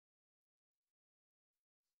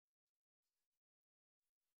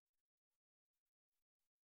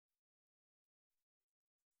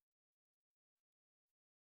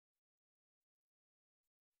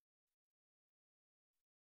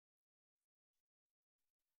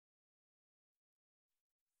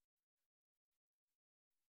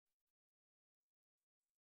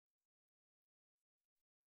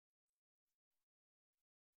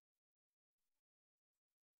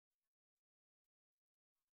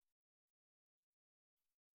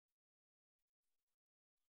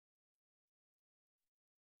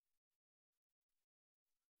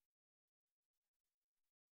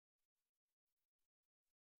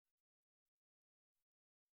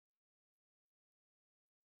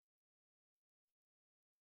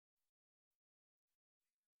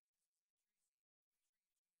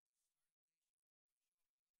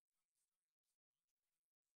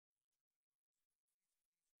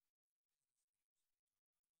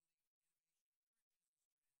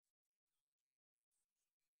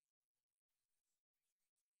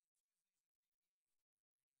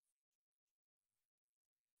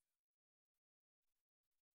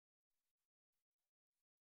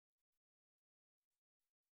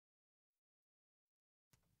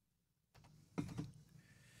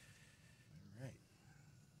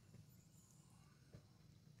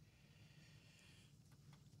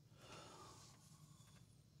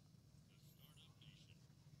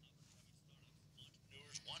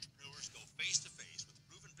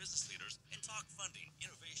talk funding,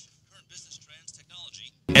 innovation, current business trends,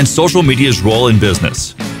 technology, and social media's role in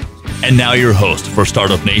business. And now your host for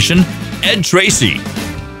Startup Nation, Ed Tracey.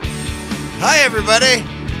 Hi, everybody.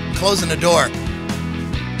 Closing the door.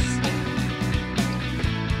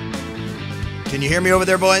 Can you hear me over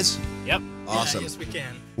there, boys? Yep. Awesome. Yeah, yes, we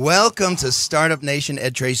can. Welcome to Startup Nation.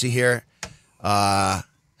 Ed Tracey here.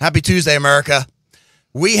 Happy Tuesday, America.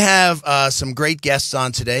 We have some great guests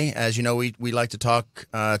on today. As you know, we like to talk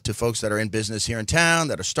to folks that are in business here in town,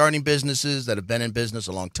 that are starting businesses, that have been in business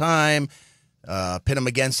a long time, pit them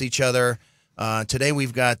against each other. Today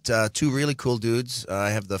we've got two really cool dudes. I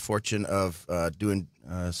have the fortune of doing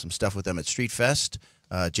some stuff with them at Streetfest.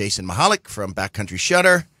 Jason Mihalik from Backcountry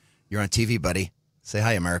Shutter. You're on TV, buddy. Say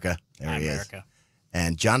hi, America. There Hi, he America. is.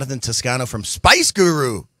 And Jonathon Tuscano from Spice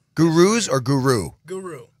Guru. Gurus or Guru?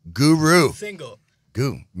 Guru. Guru. Single.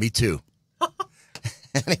 Me too.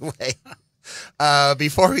 Anyway,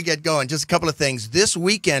 before we get going, just a couple of things. This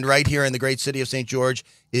weekend right here in the great city of St. George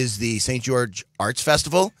is the St. George Arts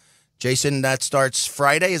Festival. Jason, that starts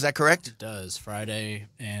Friday, is that correct? It does. Friday,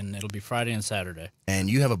 and it'll be Friday and Saturday. And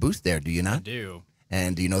you have a booth there, do you I not? do.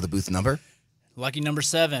 And do you know the booth number? Lucky number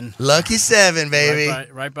 7. Lucky 7, baby.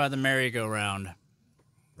 Right by the merry-go-round.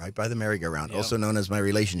 Right by the merry-go-round, Yep. also known as my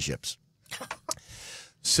relationships.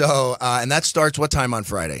 So, and that starts what time on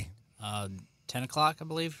Friday? 10 o'clock, I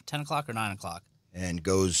believe. 10 o'clock or 9 o'clock. And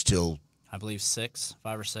goes till... I believe 6,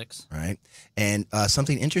 5 or 6. Right. And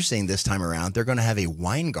something interesting this time around, they're going to have a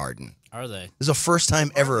wine garden. Are they? This is the first time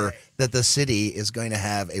ever that the city is going to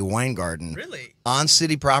have a wine garden on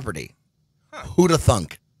city property. Huh. Who'da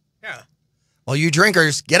thunk? Yeah. Well, you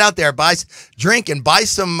drinkers, get out there, drink and buy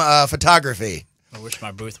some photography. I wish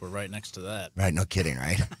my booth were right next to that. Right, no kidding,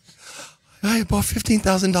 right? I bought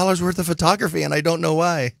 $15,000 worth of photography, and I don't know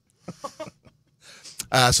why.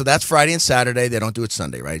 So that's Friday and Saturday. They don't do it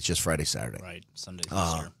Sunday, right? It's just Friday, Saturday. Right. Sunday's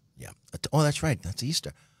Easter. Yeah. Oh, that's right. That's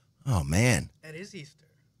Easter. Oh, man. That is Easter.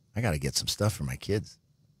 I got to get some stuff for my kids.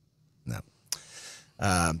 No.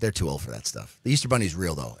 They're too old for that stuff. The Easter Bunny's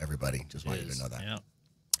real, though, everybody. Just want you to know that. Yeah.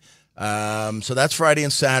 So that's Friday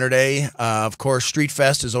and Saturday. Of course, Street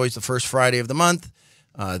Fest is always the first Friday of the month.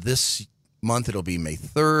 This month, it'll be May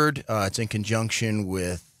 3rd. It's in conjunction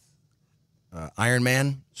with Iron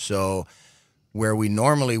Man. So where we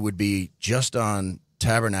normally would be just on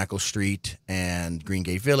Tabernacle Street and Green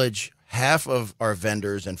Gate Village, half of our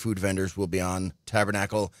vendors and food vendors will be on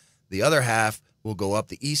Tabernacle. The other half will go up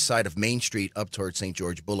the east side of Main Street up towards St.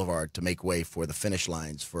 George Boulevard to make way for the finish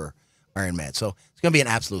lines for Iron Man. So it's going to be an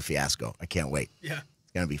absolute fiasco. I can't wait. Yeah.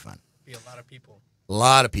 It's going to be fun. Be a lot of people. A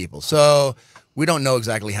lot of people. So we don't know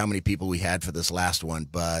exactly how many people we had for this last one,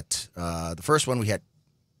 but the first one we had,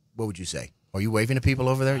 what would you say? Are you waving to people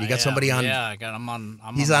over there? You got somebody on? Yeah, I got him on.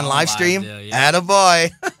 He's on live stream? Yeah.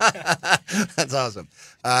 Attaboy. That's awesome.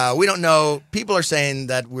 We don't know. People are saying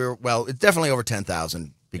that it's definitely over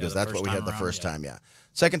 10,000 because that's what we had the first time, yeah.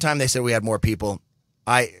 Second time they said we had more people.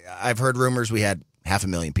 I've heard rumors we had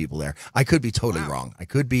 500,000 people there. I could be totally wrong. I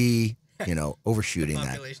could be, overshooting that.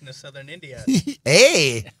 Population of Southern India.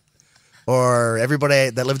 Hey! Or everybody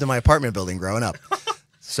that lived in my apartment building growing up.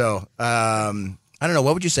 So, I don't know.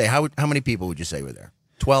 What would you say? How many people would you say were there?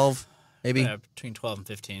 12, maybe? Between 12 and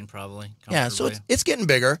 15, probably. Yeah, so it's getting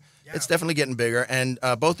bigger. Yeah. It's definitely getting bigger. And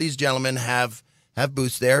both these gentlemen have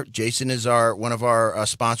booths there. Jason is one of our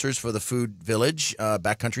sponsors for the Food Village,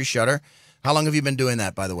 Backcountry Shutter. How long have you been doing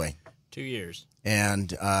that, by the way? 2 years.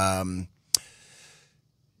 And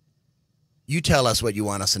you tell us what you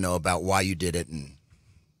want us to know about why you did it.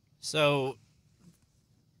 So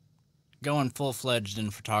going full-fledged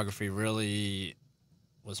in photography really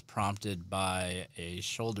was prompted by a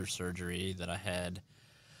shoulder surgery that I had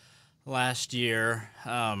last year.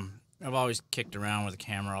 I've always kicked around with a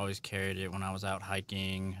camera, always carried it when I was out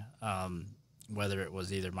hiking, whether it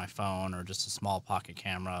was either my phone or just a small pocket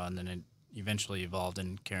camera, and then it eventually evolved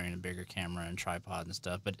in carrying a bigger camera and tripod and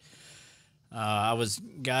stuff. But I was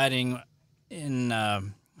guiding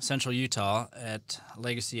in central Utah at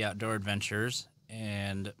Legacy Outdoor Adventures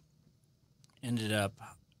and ended up...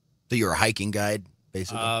 So you're a hiking guide,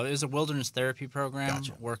 basically? It was a wilderness therapy program,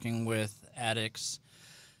 Gotcha. working with addicts,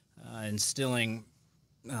 instilling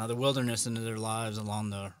the wilderness into their lives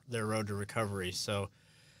along their road to recovery. So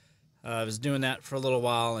I was doing that for a little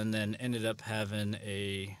while and then ended up having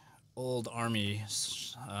a old Army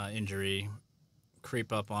injury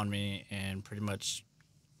creep up on me and pretty much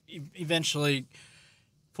eventually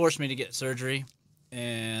forced me to get surgery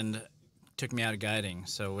and took me out of guiding.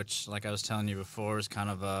 So which, like I was telling you before, is kind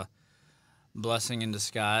of blessing in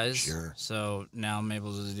disguise. Sure. So now I'm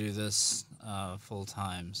able to do this full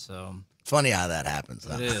time. So It's funny how that happens.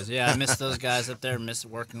 Huh? it is. Yeah, I miss those guys up there. Miss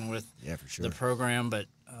working with Yeah, for sure. the program, but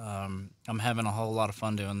I'm having a whole lot of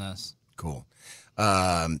fun doing this. Cool.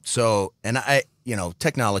 So, and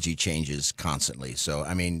technology changes constantly. So,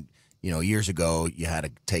 I mean, years ago, you had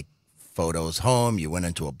to take photos home. You went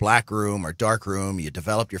into a black room or dark room. You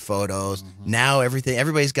developed your photos. Now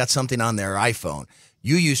everybody's got something on their iPhone.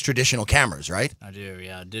 You use traditional cameras, right? I do,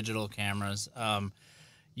 yeah, digital cameras.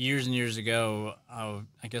 Years and years ago,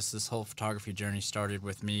 I guess this whole photography journey started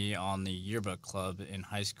with me on the yearbook club in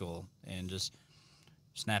high school and just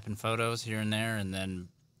snapping photos here and there, and then.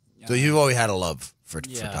 So you've always had a love for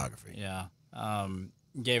photography. Yeah.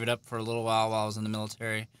 Gave it up for a little while I was in the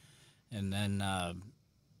military, and then I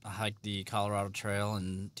hiked the Colorado Trail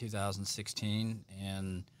in 2016,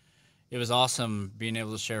 and it was awesome being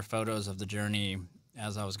able to share photos of the journey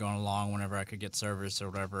as I was going along whenever I could get service or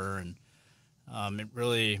whatever, and it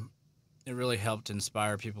really helped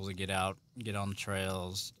inspire people to get out, get on the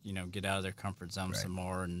trails, get out of their comfort zone some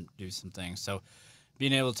more and do some things. So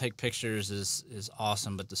being able to take pictures is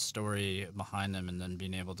awesome, but the story behind them and then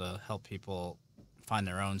being able to help people find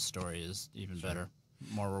their own story is even better,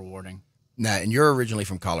 more rewarding. Now, and you're originally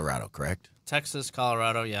from Colorado, correct? Texas,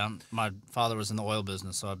 Colorado, yeah. My father was in the oil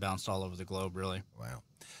business, so I bounced all over the globe, really. Wow.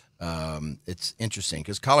 It's interesting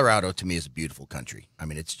because Colorado, to me, is a beautiful country. I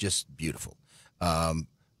mean, it's just beautiful.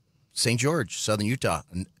 St. George, southern Utah,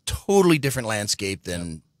 a totally different landscape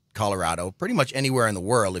than Colorado, pretty much anywhere in the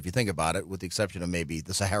world, if you think about it, with the exception of maybe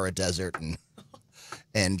the Sahara Desert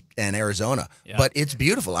and Arizona. Yeah. But it's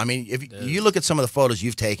beautiful. I mean, if you look at some of the photos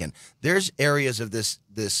you've taken, there's areas of this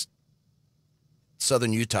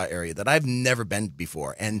southern Utah area that I've never been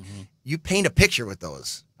before, and you paint a picture with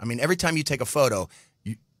those. I mean, every time you take a photo,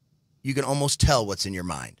 you can almost tell what's in your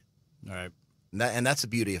mind. All right. And that's the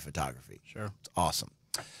beauty of photography. Sure. It's awesome.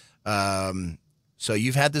 So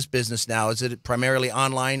you've had this business now. Is it primarily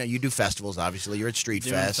online? You do festivals, obviously. You're at Streetfest.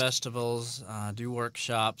 Doing festivals, do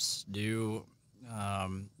workshops,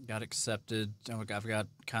 got accepted. I've got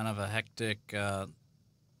kind of a hectic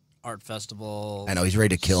art festival. I know, he's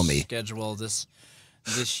ready to kill me. Schedule this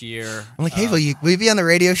year. I'm like, hey, will you be on the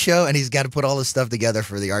radio show? And he's got to put all this stuff together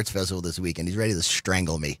for the Arts Festival this weekend. He's ready to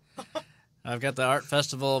strangle me. I've got the art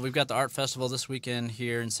festival. We've got the art festival this weekend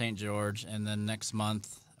here in St. George, and then next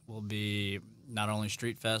month will be not only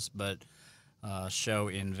Street Fest but a show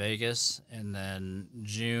in Vegas, and then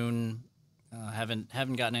June. Haven't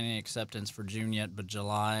gotten any acceptance for June yet, but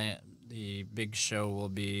July the big show will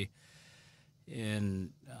be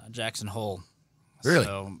in Jackson Hole. Really?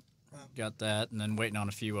 So got that, and then waiting on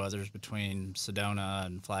a few others between Sedona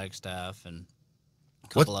and Flagstaff and a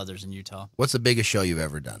couple others in Utah. What's the biggest show you've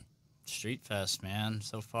ever done? Street Fest, man,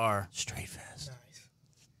 so far. Street Fest. Nice.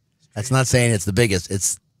 That's not saying it's the biggest.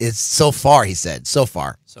 It's so far, he said. So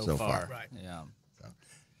far. So far. Right. Yeah.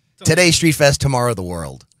 Today, Street Fest, tomorrow, the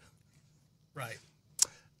world. Right.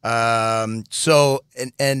 So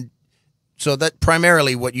that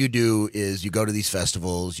primarily what you do is you go to these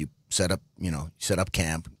festivals, you set up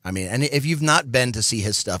camp. I mean, and if you've not been to see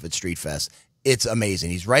his stuff at Street Fest, it's amazing.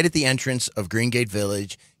 He's right at the entrance of Green Gate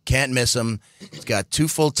Village. Can't miss him. He's got 2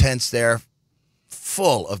 full tents there,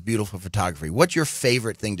 full of beautiful photography. What's your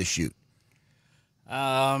favorite thing to shoot?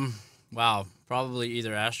 Wow, probably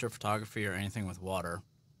either astrophotography or anything with water.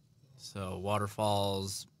 So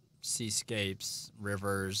waterfalls, seascapes,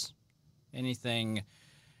 rivers, anything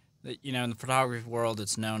that, in the photography world,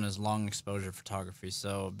 it's known as long exposure photography.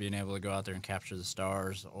 So being able to go out there and capture the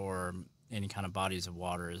stars or any kind of bodies of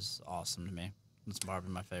water is awesome to me. It's probably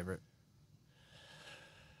my favorite.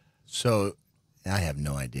 So I have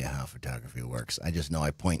no idea how photography works. I just know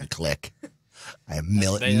I point and click. I have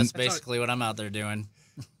millions. That's basically what I'm out there doing.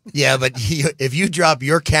 Yeah, but if you drop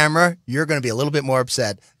your camera, you're going to be a little bit more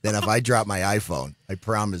upset than if I drop my iPhone. I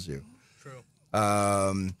promise you. True.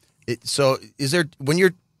 So is there, when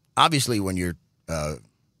you're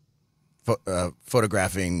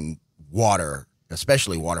photographing water,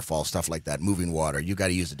 especially waterfall, stuff like that, moving water, you got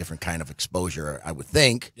to use a different kind of exposure, I would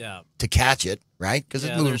think, to catch it, right? Because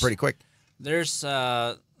it's moving pretty quick. There's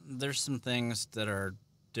some things that are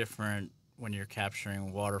different when you're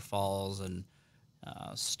capturing waterfalls and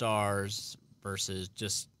stars versus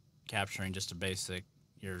just capturing just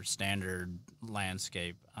your standard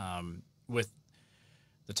landscape. With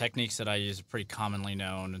the techniques that I use are pretty commonly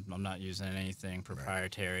known. I'm not using anything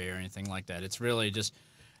proprietary or anything like that. It's really just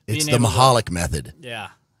it's the Mihalik method. Yeah.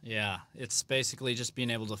 It's basically just being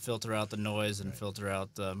able to filter out the noise and filter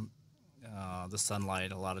out the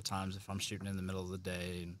sunlight a lot of times if I'm shooting in the middle of the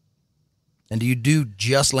day. And do you do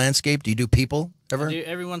just landscape? Do you do people ever?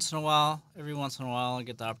 Every once in a while, I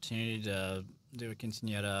get the opportunity to do a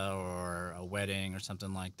quinceañera or a wedding or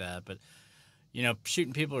something like that. But,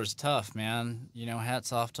 shooting people is tough, man.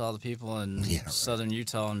 Hats off to all the people in southern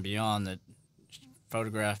Utah and beyond that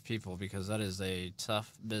photograph people, because that is a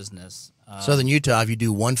tough business. Southern Utah, if you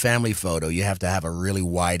do one family photo, you have to have a really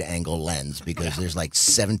wide angle lens because there's like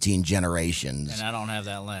 17 generations. And I don't have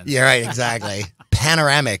that lens. Yeah, right, exactly.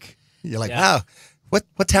 Panoramic. You're like, wow,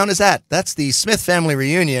 what town is that? That's the Smith family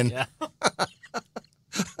reunion. Yeah. A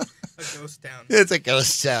ghost town. It's a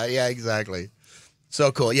ghost town. Yeah, exactly.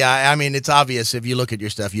 So cool. Yeah, I mean, it's obvious if you look at your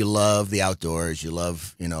stuff, you love the outdoors, you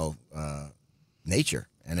love, nature.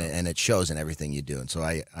 And it shows in everything you do. And so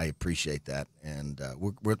I appreciate that. And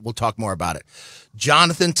we'll talk more about it.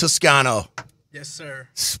 Jonathon Tuscano. Yes, sir.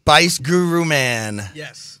 Spice Guru Man.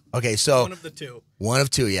 Yes. Okay, so. One of the two. One of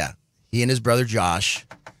two, yeah. He and his brother Josh.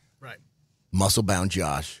 Right. Muscle-bound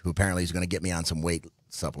Josh, who apparently is going to get me on some weight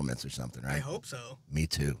supplements or something, right? I hope so. Me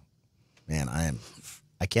too. Man,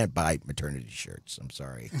 I can't buy maternity shirts. I'm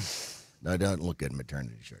sorry. No, I don't look good in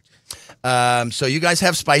maternity shirts. So you guys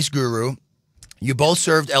have Spice Guru. You both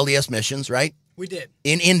served LDS missions, right? We did.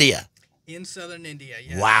 In India. In southern India,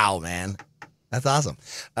 yeah. Wow, man. That's awesome.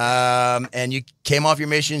 And you came off your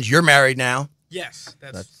missions. You're married now. Yes.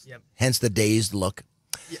 That's yep. Hence the dazed look.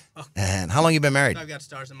 Yeah. Oh, And how long you been married? I've got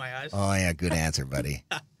stars in my eyes. Oh, yeah. Good answer, buddy.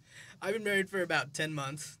 I've been married for about 10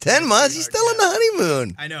 months. 10 months? You're still on the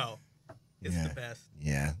honeymoon. I know. It's the best.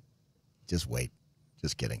 Yeah. Just wait.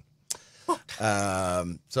 Just kidding.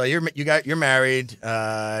 So you're married,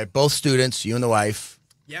 both students, you and the wife.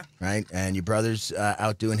 Yeah. Right? And your brother's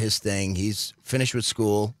out doing his thing. He's finished with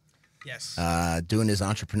school. Yes. Doing his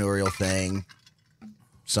entrepreneurial thing.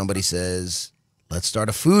 Somebody says, let's start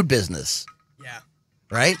a food business. Yeah.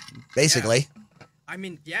 Right? Basically. Yeah. I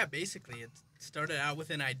mean, yeah, basically. It started out with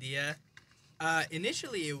an idea.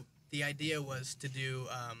 Initially, the idea was to do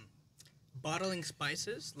bottling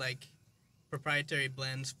spices, like proprietary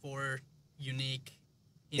blends for unique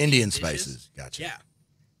Indian dishes. spices. Gotcha. Yeah.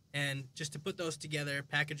 And just to put those together,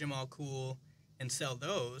 package them all cool, and sell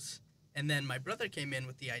those. And then my brother came in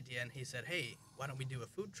with the idea, and he said, hey, why don't we do a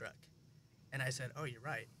food truck? And I said, oh, you're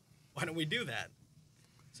right. Why don't we do that?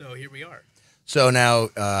 So here we are. So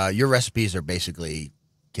now your recipes are basically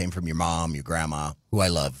came from your mom, your grandma, who I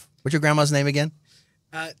love. What's your grandma's name again?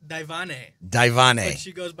 Daivane. Daivane. But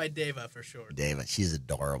she goes by Deva for short. Deva. She's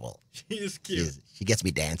adorable. She is cute. She gets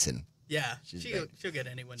me dancing. Yeah, she'll get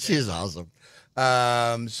anyone. She's awesome.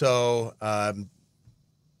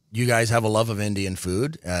 You guys have a love of Indian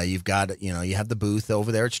food. You've got, you have the booth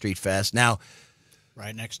over there at Streetfest. Now,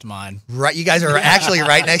 right next to mine. Right, you guys are actually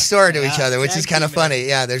right next door to each other, which is kind of Exactly, funny.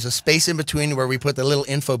 Yeah, there's a space in between where we put the little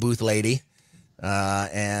info booth lady,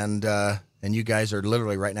 and you guys are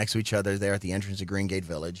literally right next to each other there at the entrance of Green Gate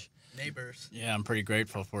Village. Neighbors. Yeah, I'm pretty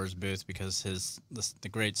grateful for his booth because the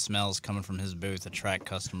great smells coming from his booth attract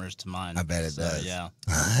customers to mine. I bet it does. Yeah.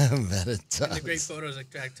 I bet it does. And the great photos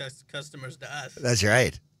attract customers to us. That's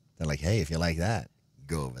right. They're like, hey, if you like that,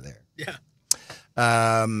 go over there. Yeah.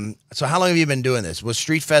 So how long have you been doing this? Was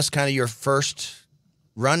Streetfest kind of your first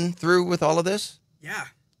run through with all of this? Yeah.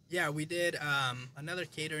 Yeah, we did another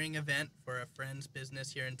catering event for a friend's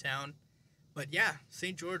business here in town. But yeah,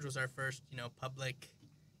 St. George was our first, public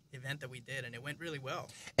event that we did, and it went really well.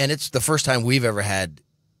 And it's the first time we've ever had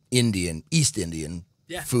East Indian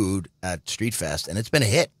food at Streetfest, and it's been a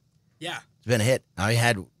hit. Yeah. It's been a hit. I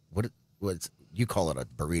had, what's you call it a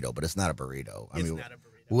burrito, but it's not a burrito. It's not a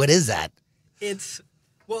burrito. What is that? It's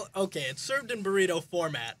served in burrito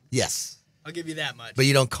format. Yes. I'll give you that much. But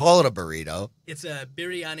you don't call it a burrito. It's a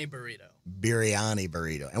biryani burrito. Biryani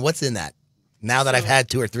burrito. And what's in that? Now that I've had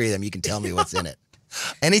 2 or 3 of them, you can tell me what's in it.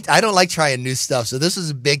 I don't like trying new stuff, so this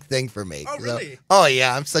is a big thing for me. Oh, really? Oh,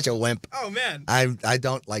 yeah, I'm such a wimp. Oh, man. I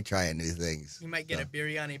don't like trying new things. You might get a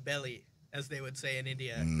biryani belly, as they would say in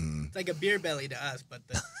India. It's like a beer belly to us, but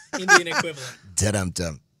the Indian equivalent.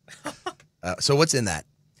 Da-dum-dum. So what's in that?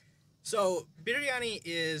 So biryani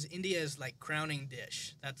is India's crowning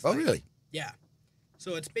dish. That's really? Yeah.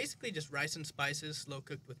 So it's basically just rice and spices, slow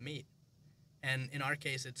cooked with meat. And in our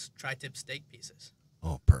case, it's tri-tip steak pieces.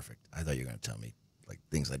 Oh, perfect. I thought you were going to tell me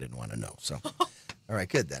things I didn't want to know. So, all right,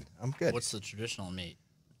 good then. I'm good. What's the traditional meat?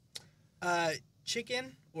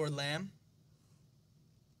 Chicken or lamb.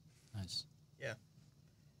 Nice. Yeah.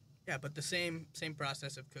 Yeah, but the same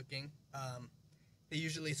process of cooking. They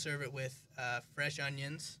usually serve it with fresh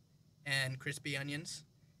onions and crispy onions.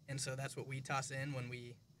 And so that's what we toss in when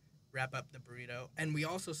we wrap up the burrito. And we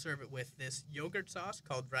also serve it with this yogurt sauce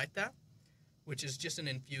called raita, which is just an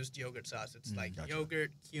infused yogurt sauce. It's gotcha.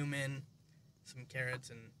 yogurt, cumin, some carrots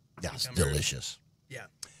and Yeah, it's cucumbers. delicious. Yeah.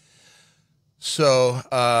 So,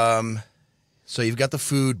 so you've got the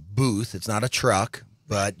food booth. It's not a truck,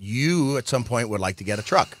 but you at some point would like to get a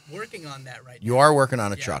truck. Working on that right You now. are working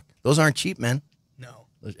on a Yeah. truck. Those aren't cheap, man. No.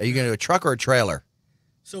 Are you going to do a truck or a trailer?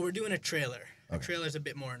 So we're doing a trailer. A Okay. trailer's a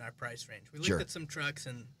bit more in our price range. We looked Sure. at some trucks,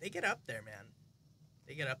 and they get up there, man.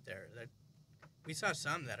 They get up there. We saw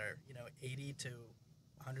some that are, 80 to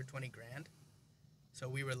 120 grand. So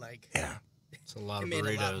we were like, Yeah. It's a lot it of made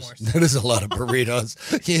a lot burritos. more sense. That is a lot of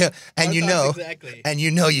burritos. Yeah. And Our you thoughts know, exactly. and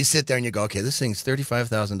you sit there and you go, okay, this thing's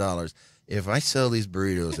 $35,000. If I sell these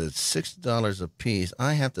burritos at $6 a piece,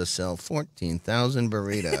 I have to sell 14,000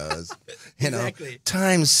 burritos. Exactly.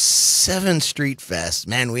 Times 7 Street Fest.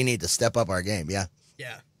 Man, we need to step up our game. Yeah,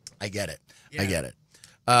 Yeah. I get it. Yeah. I get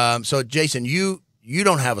it. So, Jason, you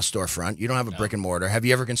don't have a storefront. You don't have a brick and mortar. Have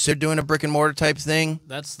you ever considered doing a brick and mortar type thing?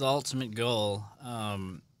 That's the ultimate goal.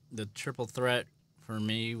 The triple threat for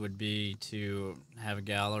me would be to have a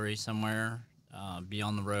gallery somewhere, be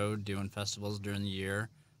on the road doing festivals during the year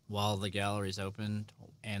while the gallery's open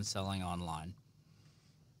and selling online.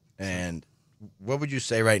 And what would you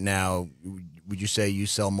say right now? Would you say you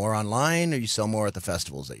sell more online or you sell more at the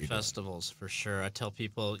festivals that you're Festivals, for sure. I tell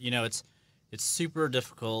people, it's super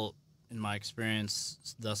difficult in my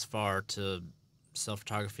experience thus far to sell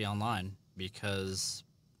photography online because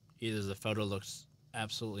either the photo looks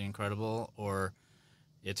absolutely incredible or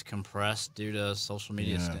it's compressed due to social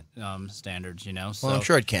media standards, So, Well, I'm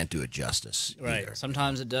sure it can't do it justice. right. Either.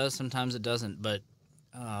 Sometimes it does, sometimes it doesn't. But,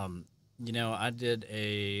 I did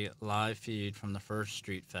a live feed from the first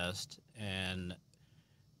Street Fest, and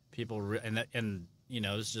people, it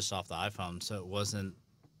was just off the iPhone, so it wasn't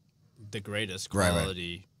the greatest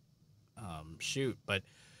quality shoot. But,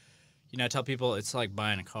 I tell people it's like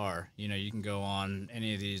buying a car. You can go on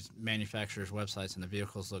any of these manufacturers' websites and the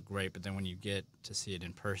vehicles look great, but then when you get to see it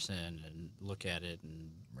in person and look at it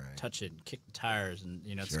and touch it and kick the tires, and,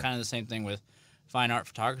 it's kind of the same thing with fine art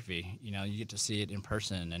photography. You get to see it in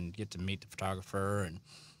person and get to meet the photographer and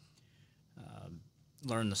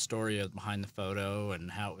learn the story behind the photo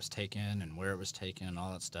and how it was taken and where it was taken and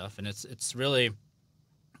all that stuff. And it's really,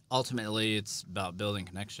 ultimately, it's about building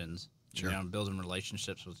connections. Sure. Building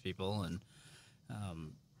relationships with people, and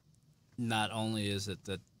not only is it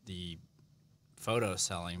that the photo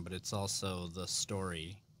selling, but it's also the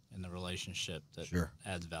story and the relationship that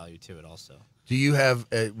adds value to it also. Do you have,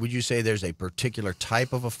 would you say there's a particular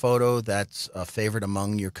type of a photo that's a favorite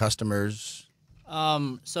among your customers?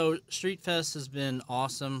 So Street Fest has been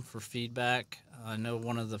awesome for feedback. I know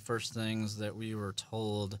one of the first things that we were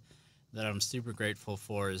told that I'm super grateful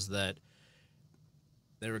for is that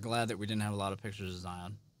they were glad that we didn't have a lot of pictures of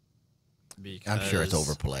Zion. Because I'm sure it's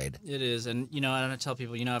overplayed. It is. And, and I tell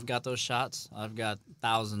people, I've got those shots. I've got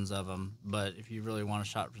thousands of them. But if you really want a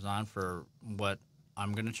shot for Zion for what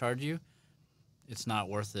I'm going to charge you, it's not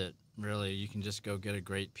worth it, really. You can just go get a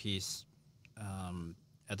great piece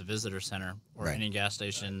at the visitor center or any gas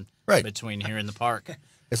station between here and the park.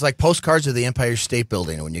 It's like postcards of the Empire State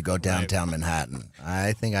Building when you go downtown Manhattan.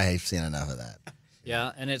 I think I have seen enough of that.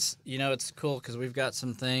 Yeah, and it's it's cool because we've got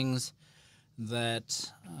some things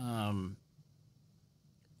that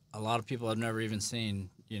a lot of people have never even seen,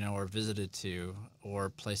 or visited to, or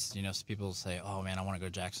places. So people say, "Oh man, I want to go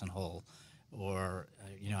Jackson Hole," or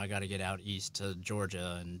I got to get out east to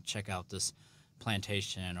Georgia and check out this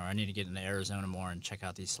plantation, or I need to get into Arizona more and check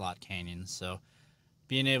out these slot canyons. So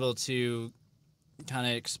being able to kind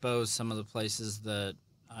of expose some of the places that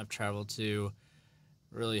I've traveled to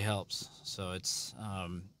really helps. So it's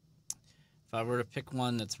if I were to pick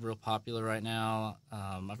one that's real popular right now,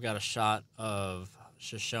 I've got a shot of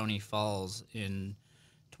Shoshone Falls in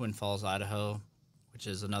Twin Falls, Idaho, which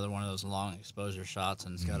is another one of those long exposure shots,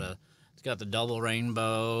 and it's got the double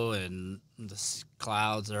rainbow, and the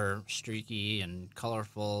clouds are streaky and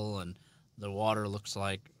colorful, and the water looks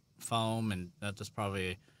like foam, and it's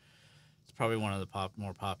probably one of the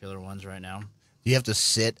more popular ones right now. You have to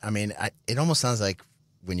sit. I mean, it almost sounds like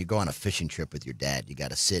when you go on a fishing trip with your dad, you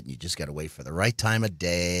got to sit and you just got to wait for the right time of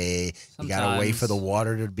day. You got to wait for the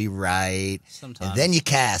water to be right. Sometimes. And then you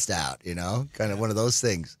cast out, kind of one of those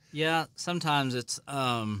things. Yeah, sometimes it's,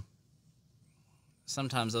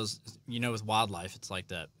 sometimes those, with wildlife, it's like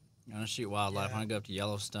that. You want to shoot wildlife, I want to go up to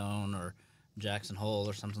Yellowstone or Jackson Hole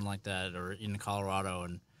or something like that, or in Colorado,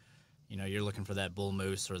 and, you're looking for that bull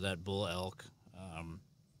moose or that bull elk,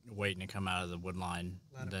 waiting to come out of the wood line.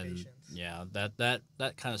 A lot of patience. Yeah,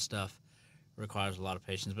 that kind of stuff requires a lot of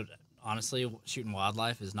patience. But honestly, shooting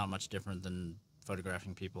wildlife is not much different than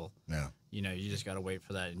photographing people. Yeah. You just got to wait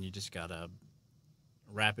for that, and you just got to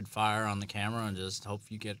rapid fire on the camera and just hope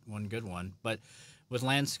you get one good one. But with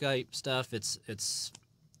landscape stuff,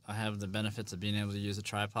 I have the benefits of being able to use a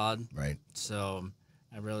tripod. Right. So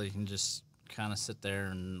I really can just kind of sit there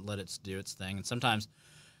and let it do its thing. And sometimes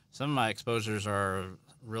some of my exposures are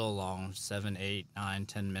real long, 7, 8, 9,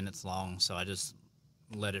 10 minutes long. So I just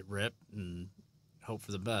let it rip and hope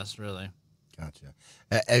for the best, really. Gotcha.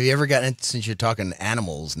 Have you ever gotten, since you're talking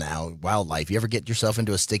animals now, wildlife, you ever get yourself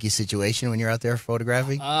into a sticky situation when you're out there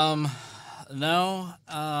photographing? No.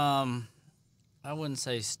 I wouldn't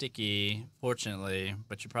say sticky, fortunately,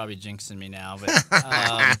 but you're probably jinxing me now. But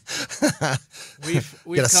we've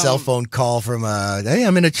got a cell phone call from, hey,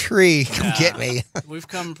 I'm in a tree. Come get me. We've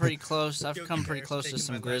come pretty close. I've come pretty close to taking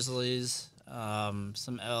some my grizzlies,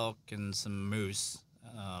 some elk, and some moose.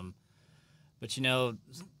 But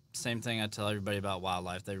same thing I tell everybody about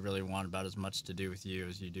wildlife. They really want about as much to do with you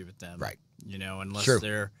as you do with them. Right. Unless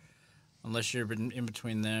True. unless you're in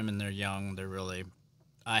between them and they're young,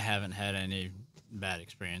 I haven't had any bad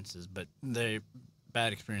experiences, but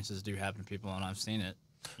bad experiences do happen to people, and I've seen it.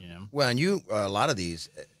 Well, and a lot of these,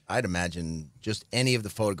 I'd imagine, just any of the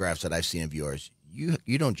photographs that I've seen of yours, you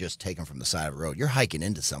don't just take them from the side of the road. You're hiking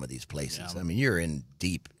into some of these places. Yeah. I mean, you're in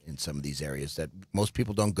deep in some of these areas that most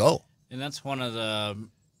people don't go. And that's one of the,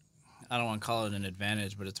 I don't want to call it an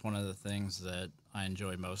advantage, but it's one of the things that I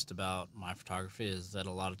enjoy most about my photography is that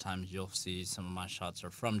a lot of times you'll see some of my shots are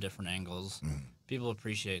from different angles. People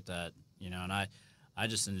appreciate that, and I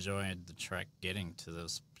just enjoyed the trek getting to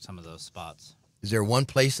some of those spots. Is there one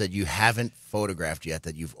place that you haven't photographed yet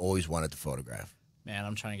that you've always wanted to photograph? Man,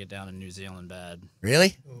 I'm trying to get down to New Zealand bad.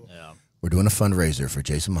 Really? Ooh. Yeah. We're doing a fundraiser for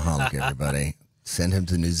Jason Mihalik, everybody. Send him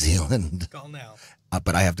to New Zealand. Call now.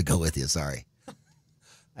 But I have to go with you, sorry.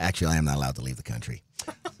 Actually, I am not allowed to leave the country.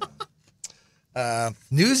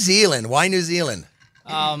 New Zealand. Why New Zealand?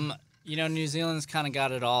 New Zealand's kind of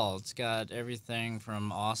got it all. It's got everything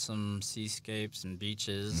from awesome seascapes and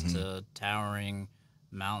beaches to towering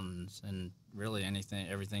mountains and really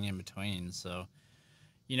everything in between. So,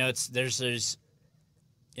 there's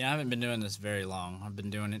I haven't been doing this very long. I've been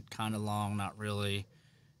doing it kind of long, not really,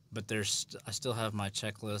 but I still have my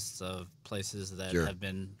checklists of places that Sure. have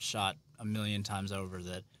been shot a million times over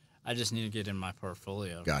that I just need to get in my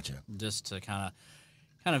portfolio. Gotcha. Just to kind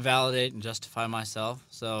of validate and justify myself.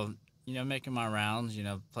 So, making my rounds,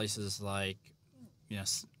 places like,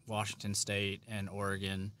 Washington State and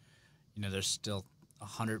Oregon, there's still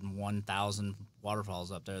 101,000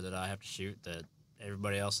 waterfalls up there that I have to shoot that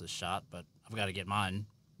everybody else has shot, but I've got to get mine,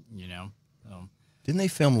 So, Didn't they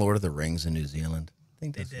film Lord of the Rings in New Zealand? I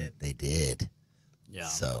think They did. They did. yeah,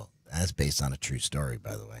 So that's based on a true story,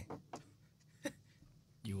 by the way.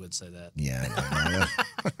 you would say that. Yeah.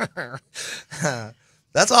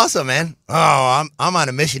 That's awesome, man. Oh, I'm on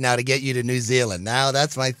a mission now to get you to New Zealand. Now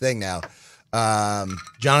that's my thing now.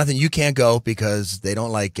 Jonathon, you can't go because they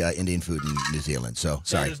don't like Indian food in New Zealand. So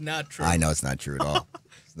sorry. That is not true. I know it's not true at all.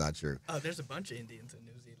 It's not true. Oh, there's a bunch of Indians in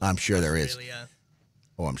New Zealand. I'm sure there is. Australia.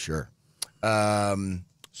 Oh, I'm sure.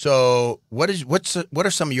 So what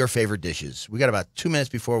are some of your favorite dishes? We got about 2 minutes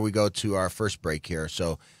before we go to our first break here.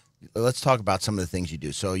 So let's talk about some of the things you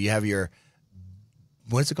do. So you have your,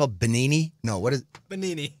 what is it called? Benini? No, what is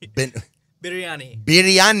Panini. Biryani.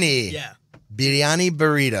 Biryani. Yeah. Biryani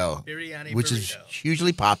burrito. Biryani Which burrito. is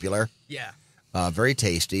hugely popular. Yeah. Very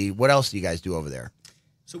tasty. What else do you guys do over there?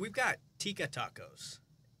 So we've got tikka tacos.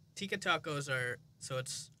 Tikka tacos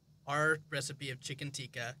it's our recipe of chicken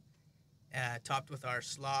tikka topped with our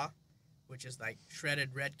slaw, which is like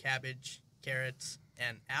shredded red cabbage, carrots,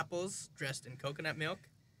 and apples dressed in coconut milk.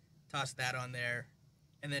 Toss that on there,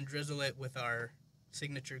 and then drizzle it with our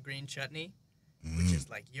signature green chutney, which is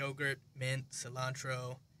like yogurt, mint,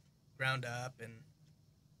 cilantro, ground up, and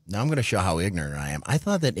Now I'm going to show how ignorant I am. I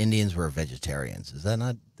thought that Indians were vegetarians. Is that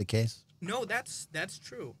not the case? no, that's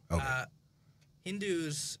true. Okay.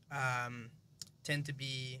 Hindus tend to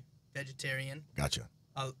be vegetarian. Gotcha.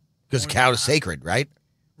 Uh, Because more cow than is not. sacred, right?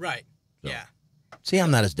 Right. So- Yeah. See,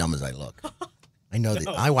 I'm not as dumb as I look. I know that.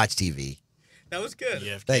 No. I watch TV. That was good.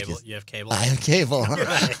 You have Thank cable. you. You have cable. I have cable.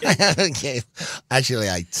 I have cable. Actually,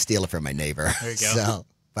 I steal it from my neighbor. There you go. So,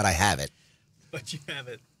 but I have it. But you have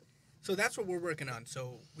it. So that's what we're working on.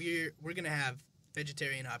 So we're gonna have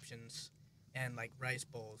vegetarian options and like rice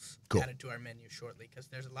bowls Cool. added to our menu shortly because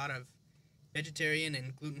there's a lot of vegetarian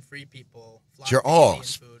and gluten-free people. Sure. flocking to Oh, Indian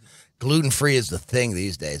food. Gluten-free is the thing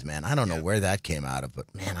these days, man. I don't know Yeah. where that came out of,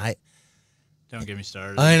 but man, I Don't get me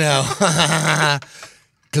started. know.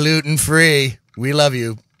 Gluten-free. We love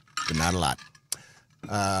you, but not a lot.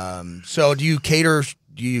 So do you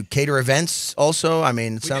cater events also? I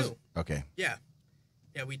mean, it We sounds do. okay. Yeah.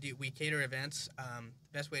 Yeah, we do. We cater events. The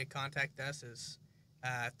best way to contact us is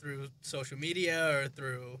through social media or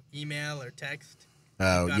through email or text.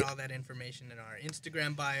 Oh, We've got all that information in our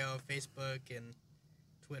Instagram bio, Facebook, and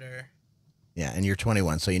Twitter. Yeah, and you're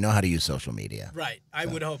 21, so you know how to use social media. Right. I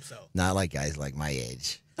would hope so. Not like guys like my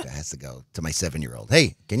age. It has to go to my 7-year-old.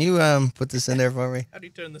 Hey, can you put this in there for me? How do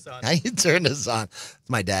you turn this on? How you turn this on? It's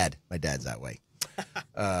my dad. My dad's that way.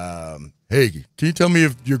 Hey, can you tell me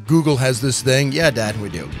if your Google has this thing? Yeah, Dad, we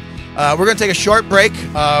do. We're going to take a short break.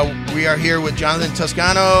 We are here with Jonathon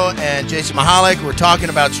Tuscano and Jason Mihalik. We're talking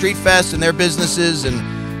about Streetfest and their businesses and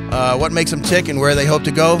what makes them tick and where they hope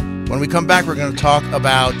to go. When we come back, we're going to talk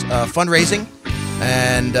about fundraising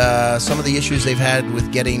and some of the issues they've had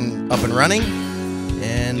with getting up and running.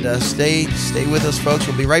 And stay with us, folks.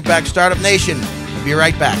 We'll be right back. Startup Nation. We'll be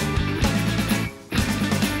right back.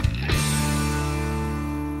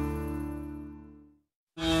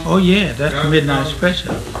 Oh, yeah, that's the midnight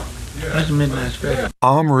special. That's the midnight special.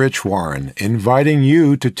 I'm Rich Warren, inviting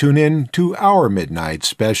you to tune in to our midnight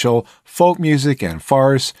special, folk music and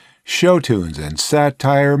farce, show tunes and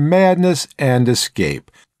satire, madness and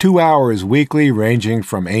escape. 2 hours weekly ranging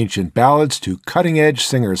from ancient ballads to cutting-edge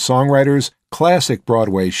singer-songwriters, classic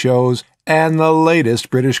Broadway shows, and the latest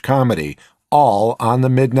British comedy, all on the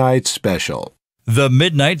midnight special. The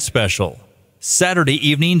Midnight Special, Saturday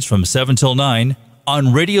evenings from 7 till 9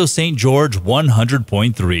 on Radio St. George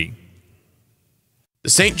 100.3. The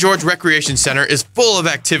St. George Recreation Center is full of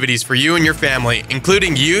activities for you and your family,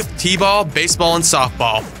 including youth, t-ball, baseball, and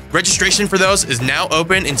softball. Registration for those is now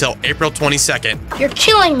open until April 22nd. You're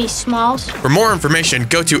killing me, Smalls. For more information,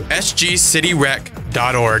 go to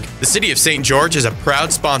sgcityrec.org. The City of St. George is a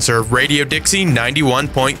proud sponsor of Radio Dixie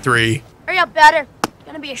 91.3. Hurry up, batter. It's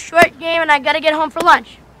gonna be a short game and I gotta get home for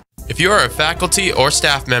lunch. If you are a faculty or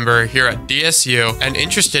staff member here at DSU and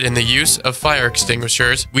interested in the use of fire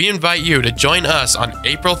extinguishers, we invite you to join us on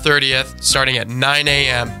April 30th starting at 9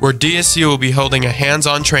 a.m., where DSU will be holding a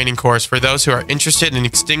hands-on training course for those who are interested in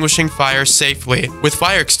extinguishing fires safely, with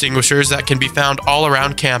fire extinguishers that can be found all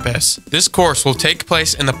around campus. This course will take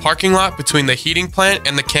place in the parking lot between the heating plant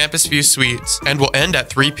and the Campus View Suites and will end at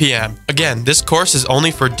 3 p.m. Again, this course is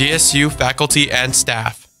only for DSU faculty and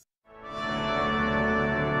staff.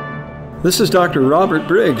 This is Dr. Robert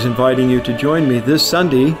Briggs inviting you to join me this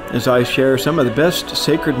Sunday as I share some of the best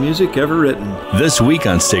sacred music ever written. This week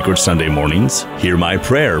on Sacred Sunday Mornings, Hear My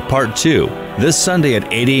Prayer Part 2, this Sunday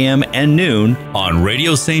at 8 a.m. and noon on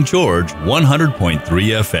Radio St. George 100.3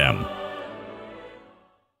 FM.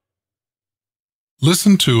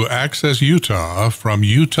 Listen to Access Utah from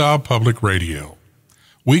Utah Public Radio.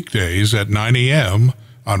 Weekdays at 9 a.m.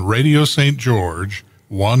 on Radio St. George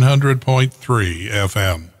 100.3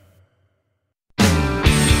 FM.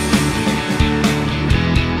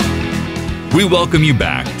 We welcome you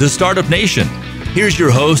back to Startup Nation. Here's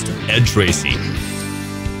your host, Ed Tracey.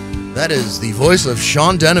 That is the voice of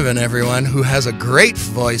Sean Donovan, everyone, who has a great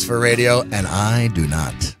voice for radio, and I do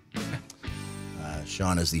not.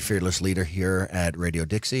 Sean is the fearless leader here at Radio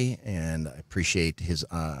Dixie, and I appreciate his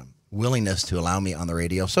willingness to allow me on the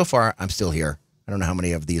radio. So far, I'm still here. I don't know how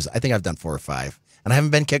many of these. I think I've done 4 or 5, and I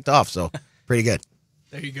haven't been kicked off, so pretty good.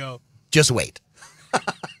 There you go. Just wait.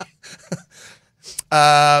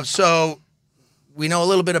 So we know a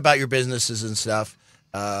little bit about your businesses and stuff,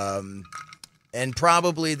 and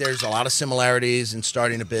probably there's a lot of similarities in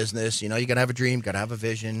starting a business. You know, you got to have a dream, got to have a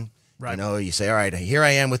vision. Right. You know, you say, all right, here I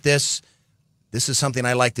am with this. This is something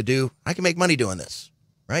I like to do. I can make money doing this,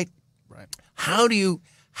 right? Right. How do you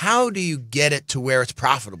get it to where it's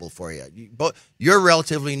profitable for you? You're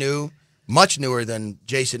relatively new, much newer than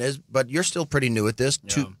Jason is, but you're still pretty new at this.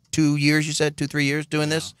 Yeah. 2 years, you said, 2-3 years doing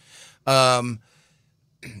this.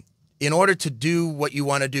 In order to do what you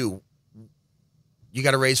want to do, you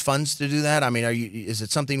got to raise funds to do that. I mean, is it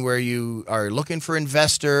something where you are looking for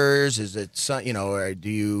investors? Is it or do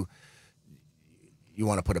you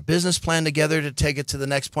want to put a business plan together to take it to the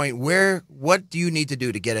next point? What do you need to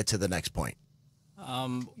do to get it to the next point?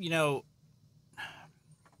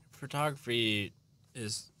 Photography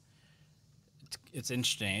it's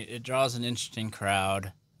interesting. It draws an interesting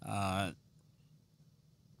crowd.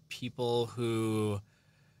 People who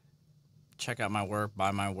check out my work, buy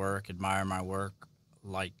my work, admire my work,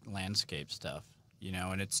 like landscape stuff,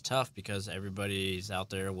 and it's tough because everybody's out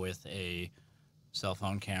there with a cell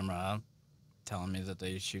phone camera telling me that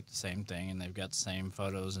they shoot the same thing and they've got the same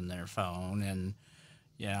photos in their phone and,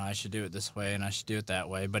 I should do it this way and I should do it that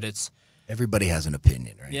way, but everybody has an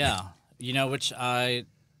opinion, right? Yeah, which I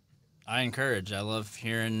encourage. I love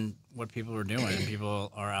hearing what people are doing and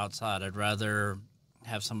people are outside. I'd rather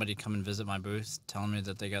have somebody come and visit my booth telling me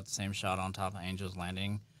that they got the same shot on top of Angel's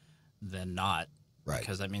Landing than not. Right.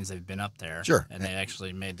 Because that means they've been up there. Sure. And they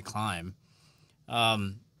actually made the climb.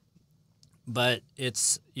 But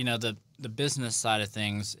it's, the business side of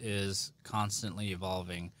things is constantly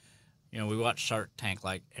evolving. We watch Shark Tank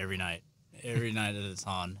like every night that it's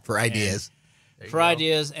on. For ideas.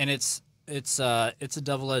 Ideas, and it's a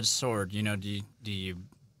double-edged sword. Do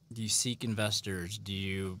you seek investors? Do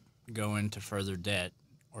you go into further debt,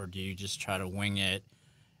 or do you just try to wing it?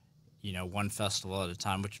 One festival at a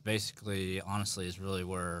time, which basically, honestly, is really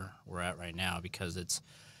where we're at right now, because it's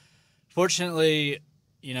fortunately,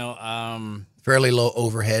 fairly low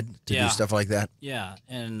overhead to do stuff like that. Yeah,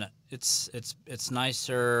 and it's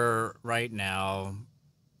nicer right now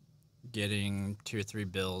getting 2 or 3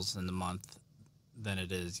 bills in the month than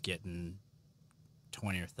it is getting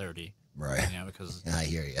 20 or 30. Right. Because I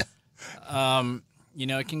hear you.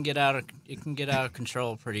 It can get out of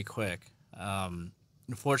control pretty quick.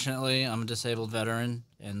 Unfortunately, I'm a disabled veteran,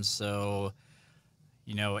 and so,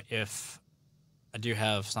 if I do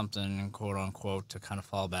have something, quote unquote, to kind of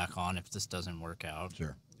fall back on if this doesn't work out.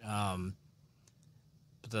 Sure.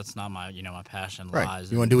 But that's not my, my passion right.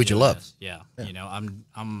 lies. You want to do what you love. This. Yeah. I'm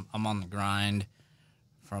on the grind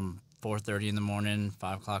from 4:30 in the morning,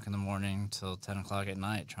 5 o'clock in the morning till 10 o'clock at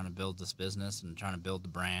night, trying to build this business and trying to build the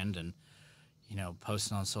brand and,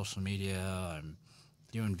 posting on social media and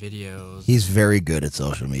doing videos. He's very good at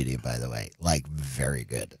social media, by the way. Like, very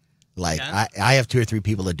good. Like, I have 2 or 3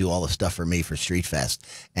 people that do all the stuff for me for Street Fest,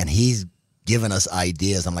 and he's given us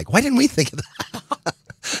ideas. I'm like, why didn't we think of that?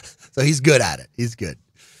 So he's good at it. He's good.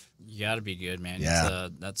 You got to be good, man. Yeah.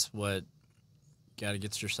 That's what, got to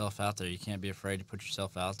get yourself out there. You can't be afraid to put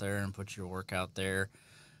yourself out there and put your work out there.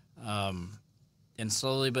 And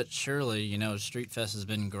slowly but surely, Street Fest has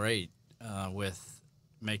been great with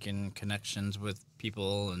making connections with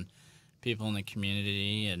people and people in the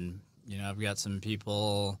community. And, I've got some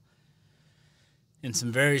people in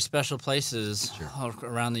some very special places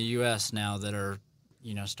around the U.S. now that are,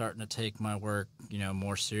 starting to take my work,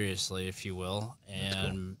 more seriously, if you will.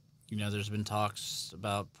 And, there's been talks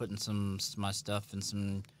about putting some of my stuff in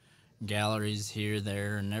some galleries here,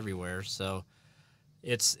 there, and everywhere. So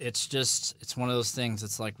it's one of those things.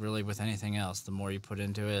 It's like really with anything else, the more you put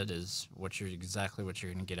into it is exactly what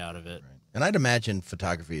you're going to get out of it. Right. And I'd imagine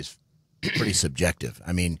photography is pretty subjective.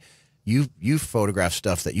 I mean, you photograph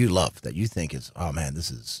stuff that you love, that you think is, oh man, this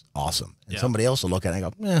is awesome. And somebody else will look at it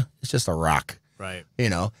and go, it's just a rock. Right.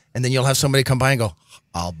 And then you'll have somebody come by and go,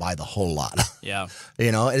 I'll buy the whole lot. Yeah.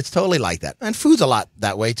 It's totally like that. And food's a lot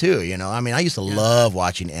that way too, I mean, I used to love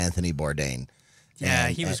watching Anthony Bourdain. Yeah,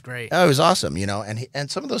 he was great. Oh, it was awesome,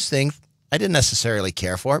 and some of those things I didn't necessarily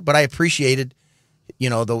care for, but I appreciated,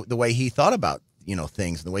 the way he thought about,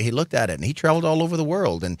 things, the way he looked at it. And he traveled all over the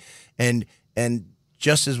world. And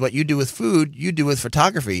just as what you do with food, you do with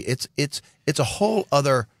photography. It's a whole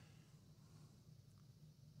other.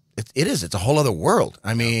 It's a whole other world.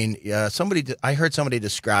 I mean, I heard somebody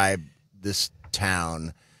describe this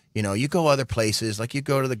town. You go other places, like you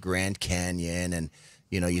go to the Grand Canyon, and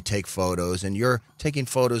you take photos, and you're taking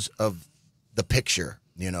photos of the picture.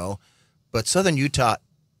 But Southern Utah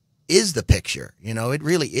is the picture. It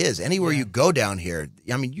really is. Anywhere you go down here,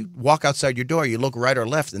 I mean, you walk outside your door, you look right or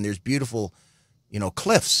left, and there's beautiful,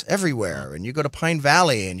 cliffs everywhere. And you go to Pine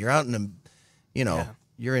Valley, and you're out in the,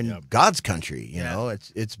 you're in God's country.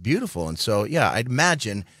 It's beautiful. And so, I'd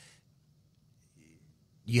imagine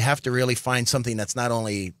you have to really find something that's not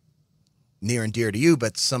only near and dear to you,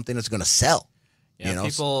 but something that's going to sell. Yeah,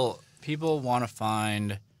 people want to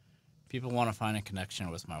find a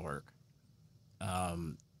connection with my work.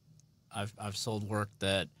 I've sold work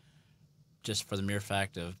that just for the mere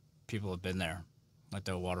fact of people have been there, like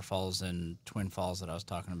the waterfalls in Twin Falls that I was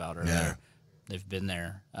talking about earlier. Yeah. They've been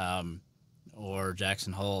there. Or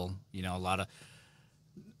Jackson Hole, a lot of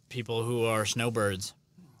people who are snowbirds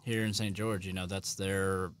here in St. George, that's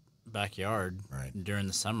their backyard during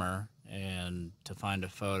the summer. And to find a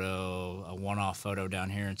one-off photo down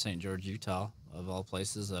here in St. George, Utah, of all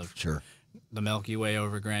places, of the Milky Way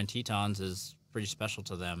over Grand Tetons is pretty special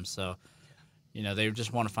to them. So, they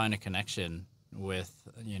just want to find a connection with,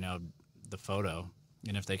 the photo.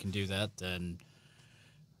 And if they can do that, then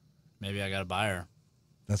maybe I got a buyer.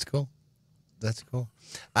 That's cool. That's cool.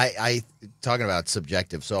 I talking about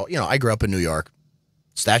subjective. So, I grew up in New York,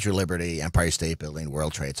 Statue of Liberty, Empire State Building,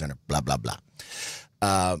 World Trade Center, blah, blah, blah.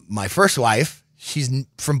 My first wife, she's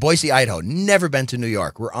from Boise, Idaho, never been to New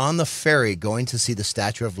York. We're on the ferry going to see the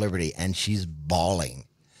Statue of Liberty, and she's bawling.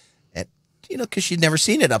 And, because she'd never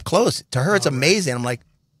seen it up close. To her, it's amazing. I'm like,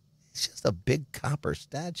 it's just a big copper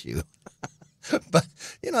statue. But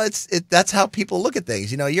that's how people look at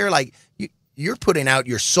things. You're putting out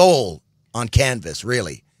your soul on canvas,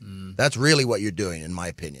 really. That's really what you're doing, in my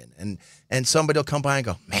opinion. And somebody will come by and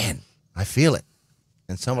go, man, I feel it.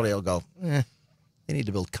 And somebody will go, they need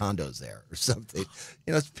to build condos there or something.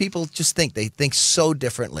 People just they think so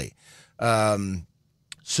differently.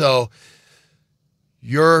 So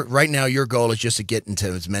right now your goal is just to get into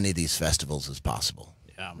as many of these festivals as possible.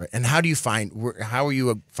 Yeah. Right? And how are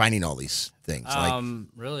you finding all these things?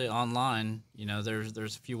 Really online.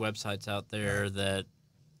 There's a few websites out there that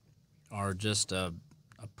are just a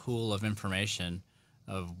pool of information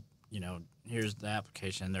of, here's the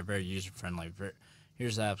application. They're very user-friendly.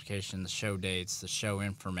 Here's the application, the show dates, the show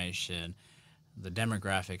information, the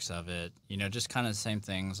demographics of it. Just kind of the same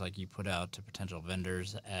things like you put out to potential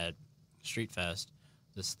vendors at Streetfest.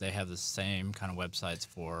 They have the same kind of websites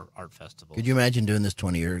for art festivals. Could you imagine doing this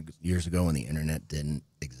 20 years ago when the internet didn't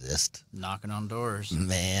exist? Knocking on doors.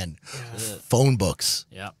 Man. Yeah. Phone books.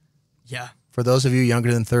 Yeah. Yeah. For those of you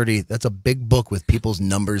younger than 30, that's a big book with people's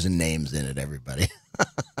numbers and names in it, everybody.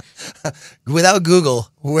 Without Google,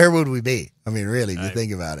 where would we be? I mean, really, if you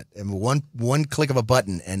think about it. And one click of a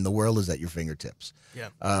button and the world is at your fingertips. Yeah.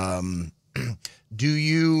 Do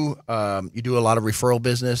you do a lot of referral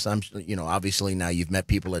business? Obviously now you've met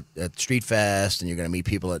people at Street Fest and you're going to meet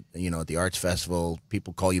people at the Arts Festival.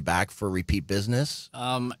 People call you back for repeat business.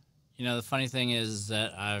 The funny thing is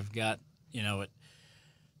that I've got,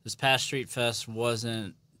 this past Street Fest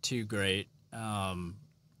wasn't too great,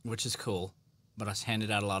 which is cool, but I handed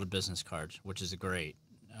out a lot of business cards, which is great.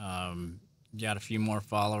 Got a few more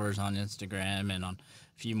followers on Instagram and on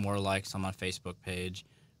a few more likes on my Facebook page,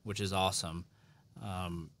 which is awesome.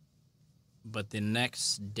 But the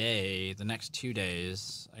next 2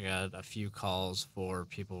 days, I got a few calls for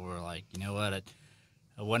people who were like, you know what,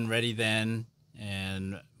 I wasn't ready then,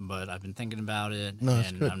 but I've been thinking about it,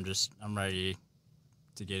 I'm ready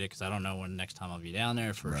to get it because I don't know when next time I'll be down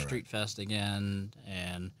there for Street Fest again,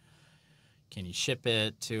 and can you ship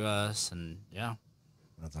it to us? And yeah,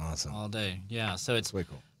 that's awesome. All day, yeah. So it's way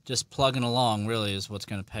cool. Just plugging along really is what's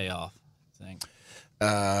going to pay off, I think.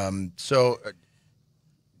 So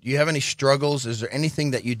do you have any struggles? Is there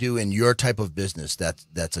anything that you do in your type of business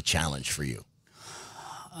that's a challenge for you?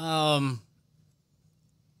 Yeah,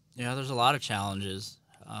 there's a lot of challenges.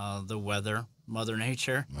 The weather, Mother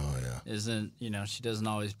Nature. Oh, yeah. Isn't, she doesn't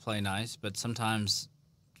always play nice, but sometimes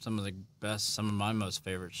some of my most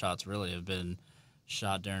favorite shots really have been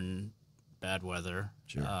shot during bad weather.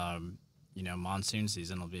 Sure. Monsoon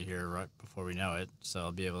season will be here right before we know it, so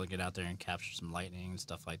I'll be able to get out there and capture some lightning and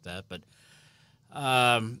stuff like that. But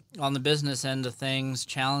on the business end of things,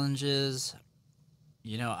 challenges,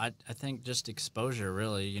 I think just exposure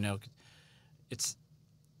really, it's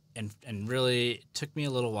and really it took me a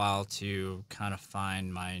little while to kind of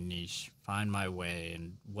find my niche, find my way,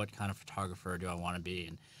 and what kind of photographer do I want to be,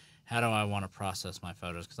 and how do I want to process my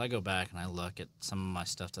photos? Because I go back and I look at some of my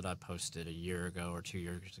stuff that I posted a year ago or 2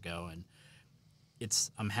 years ago, and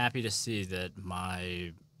I'm happy to see that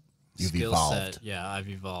my skill set, I've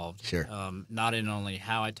evolved. Sure. Not in only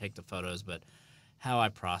how I take the photos, but how I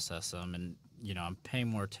process them, and I'm paying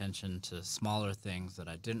more attention to smaller things that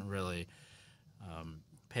I didn't really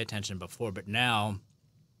pay attention before, but now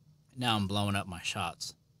I'm blowing up my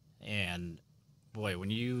shots. And boy, when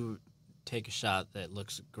you take a shot that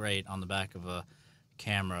looks great on the back of a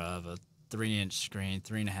camera of a 3-inch screen,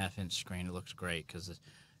 3.5-inch screen, it looks great because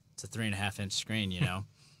it's a 3.5-inch screen, Yeah.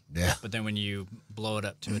 But then when you blow it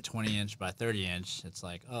up to a 20-inch by 30-inch, it's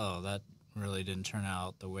like, oh, that really didn't turn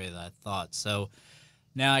out the way that I thought. So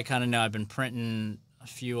now I kind of know. I've been printing a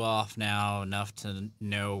few off now, enough to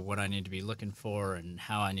know what I need to be looking for and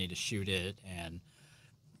how I need to shoot it and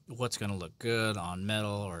what's going to look good on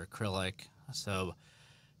metal or acrylic. So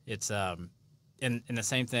it's in the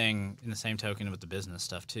same thing, in the same token with the business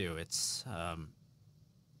stuff too. It's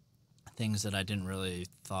things that I didn't really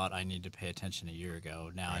thought I needed to pay attention a year ago.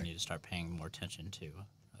 Now I need to start paying more attention to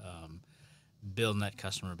building that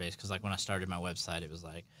customer base. Because like when I started my website, it was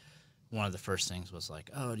like one of the first things was like,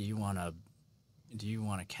 oh, do you want to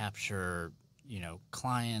capture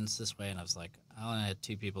clients this way? And I was like, I only had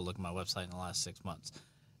 2 people look at my website in the last 6 months,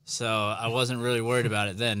 so I wasn't really worried about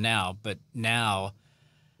it then. But now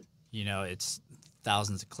it's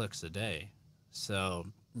thousands of clicks a day, so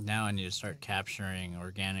now I need to start capturing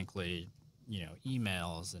organically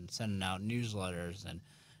emails and sending out newsletters and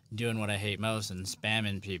doing what I hate most and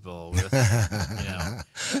spamming people with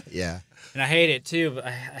Yeah. And I hate it too, but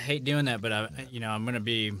I hate doing that, but I'm going to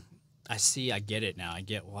be I get it now. I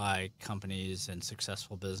get why companies and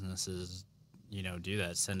successful businesses, do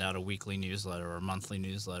that. Send out a weekly newsletter or a monthly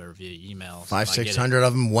newsletter via email. 500-600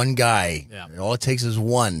 of them, one guy. Yeah. All it takes is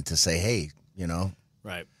one to say, hey,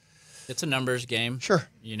 Right. It's a numbers game. Sure.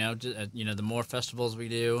 The more festivals we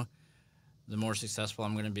do, the more successful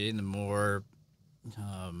I'm going to be, and the more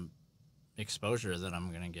exposure that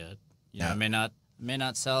I'm going to get. I may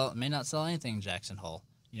not sell anything in Jackson Hole.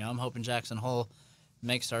 I'm hoping Jackson Hole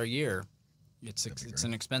makes our year. It's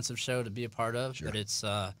an expensive show to be a part of, but it's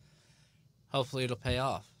hopefully it'll pay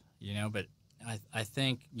off. But I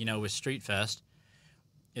think with Street Fest,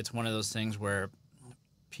 it's one of those things where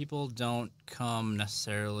people don't come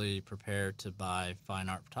necessarily prepared to buy fine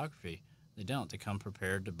art photography. They don't. They come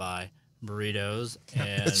prepared to buy burritos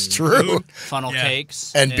and That's true. funnel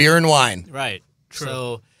cakes and beer and wine. Right. True.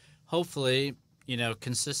 So hopefully,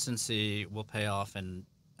 consistency will pay off, and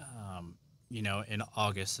in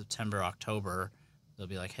August, September, October, they'll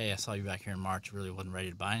be like, "Hey, I saw you back here in March. Really wasn't ready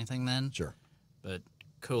to buy anything then." Sure. But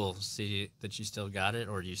cool. See that you still got it,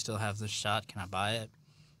 or do you still have this shot? Can I buy it?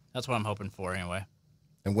 That's what I'm hoping for, anyway.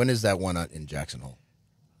 And when is that one in Jackson Hole?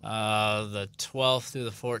 The 12th through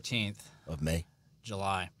the 14th of May,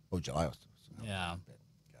 July. Oh, July. Yeah.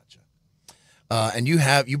 Gotcha. And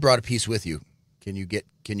you brought a piece with you. Can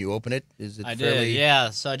you open it? Is it? I did. Yeah.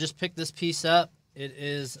 So I just picked this piece up. It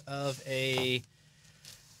is of a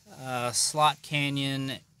slot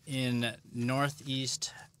canyon in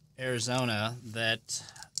northeast Arizona that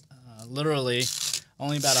literally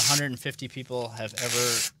only about 150 people have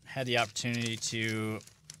ever had the opportunity to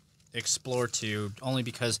explore to, only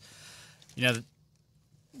because, if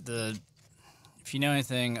you know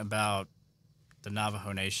anything about the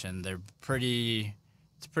Navajo Nation, it's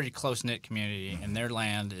a pretty close-knit community, and their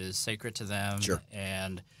land is sacred to them. Sure.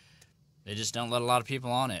 And they just don't let a lot of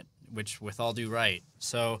people on it, which with all due right.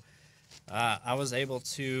 So I was able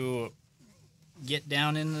to get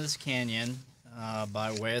down into this canyon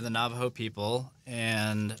by way of the Navajo people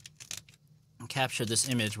and capture this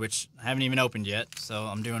image, which I haven't even opened yet, so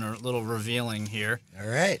I'm doing a little revealing here. All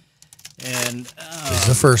right. And this is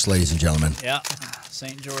the first, ladies and gentlemen. Yeah,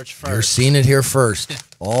 St. George first. You're seeing it here first.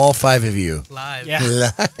 All 5 of you. Live.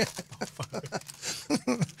 Yeah.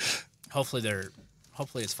 Hopefully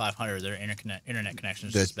it's 500. Their internet connection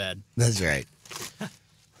is just bad. That's right.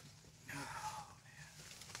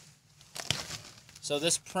 So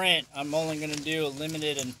this print, I'm only going to do a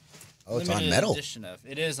limited it's on metal. edition of.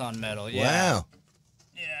 It is on metal. Yeah. Wow.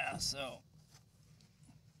 Yeah. So.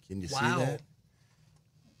 Can you see that?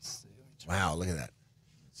 Wow, look at that.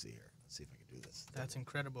 Let's see here. Let's see if I can do this. That's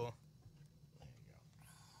incredible. There you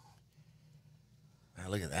go. Wow,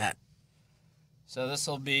 look at that. So this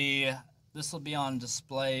will be on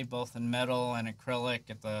display both in metal and acrylic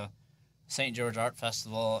at the St. George Art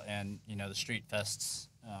Festival and the Street Fests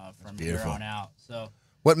from here on out. So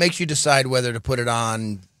what makes you decide whether to put it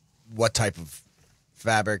on? What type of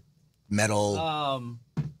fabric, metal?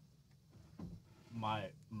 My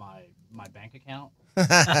bank account.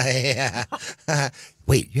 Yeah.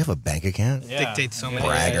 Wait, you have a bank account? Yeah. Dictates so many.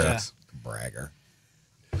 Bragger. Yeah. Bragger.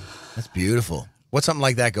 That's beautiful. What's something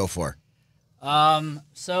like that go for?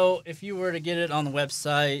 So if you were to get it on the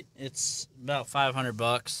website, it's about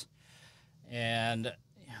 $500, and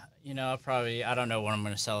I don't know what I'm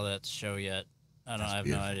going to sell it at the show yet. I have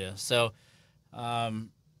no idea. So,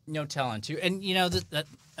 no telling too. And that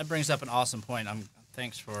brings up an awesome point.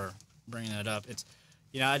 Thanks for bringing that up. It's,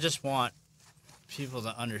 I just want people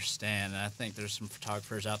to understand, and I think there's some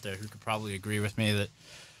photographers out there who could probably agree with me that,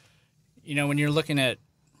 when you're looking at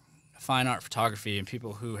fine art photography and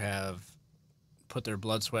people who have put their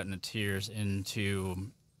blood, sweat, and tears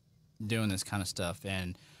into doing this kind of stuff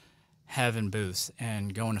and having booths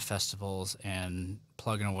and going to festivals and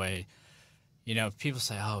plugging away, people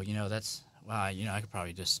say, oh, that's, wow, I could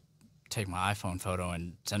probably just take my iPhone photo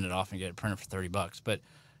and send it off and get it printed for $30. But,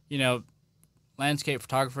 landscape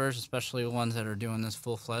photographers, especially the ones that are doing this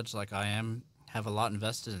full-fledged like I am, have a lot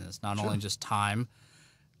invested in this. Not only just time,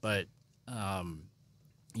 but,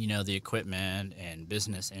 the equipment and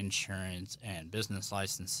business insurance and business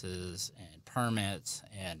licenses and permits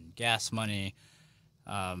and gas money.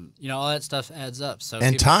 All that stuff adds up. So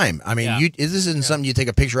time. I mean, this isn't something you take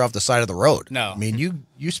a picture off the side of the road. No. I mean,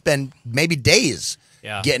 you spend maybe days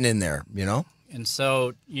getting in there, And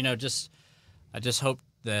so, I just hope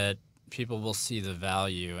that people will see the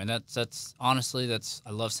value. And that's honestly, I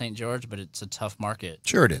love St. George, but it's a tough market.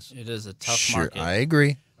 Sure it is. It is a tough market. I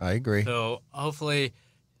agree. So hopefully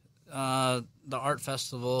the art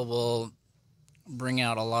festival will bring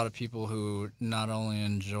out a lot of people who not only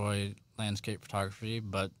enjoy landscape photography,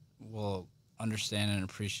 but will understand and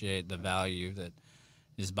appreciate the value that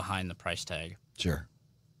is behind the price tag. Sure.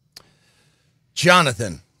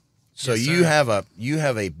 Jonathon. So Yes, you sir.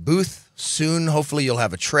 have a booth soon. Hopefully you'll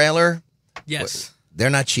have a trailer. Yes. They're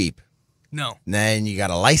not cheap. No. Then you got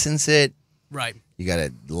to license it. Right. You got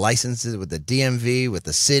to license it with the DMV, with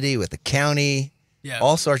the city, with the county. Yeah.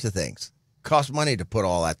 All sorts of things. Costs money to put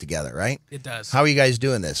all that together, right? It does. How are you guys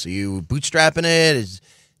doing this? Are you bootstrapping it?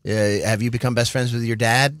 Have you become best friends with your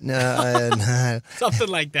dad? Something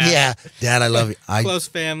like that. Yeah. Dad, I love you. Close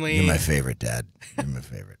family. You're my favorite, Dad. You're my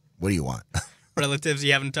favorite. What do you want? Relatives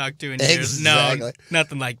you haven't talked to in years. Exactly. No,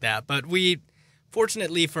 nothing like that. But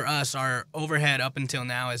fortunately for us, our overhead up until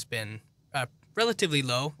now has been relatively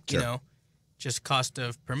low. Sure. You know, just cost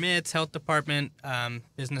of permits, health department,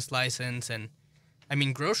 business license, and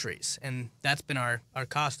groceries. And that's been our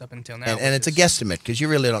cost up until now. And it's a guesstimate because you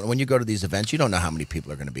really don't. When you go to these events, you don't know how many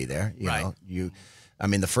people are going to be there. You Right. know,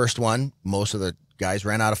 the first one, most of the guys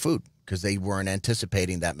ran out of food because they weren't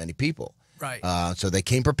anticipating that many people. Right. So they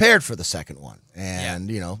came prepared for the second one, and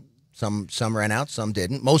some ran out, some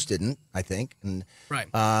didn't, most didn't, I think. And Right.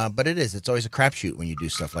 but it's always a crapshoot when you do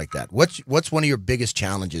stuff like that. What's one of your biggest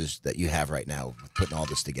challenges that you have right now with putting all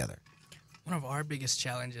this together? One of our biggest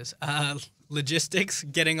challenges, logistics,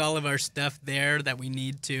 getting all of our stuff there that we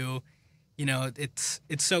need to, it's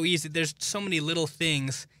so easy. There's so many little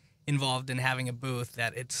things involved in having a booth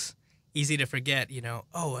that it's easy to forget,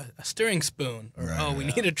 a stirring spoon, or we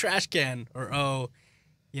need a trash can, or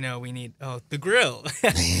we need the grill.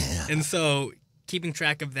 And so keeping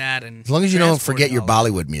track of that, and As long as you don't forget transporting your all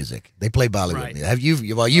of Bollywood music. They play Bollywood Right.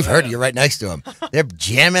 music. You've heard it. You're right next to them. They're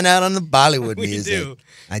jamming out on the Bollywood We music. do.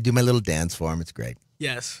 I do my little dance for them. It's great.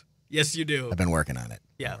 Yes, you do. I've been working on it.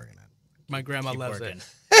 Yeah, my grandma loves working.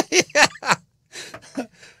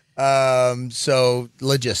 it. So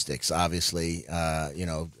logistics, obviously,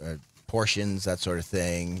 portions, that sort of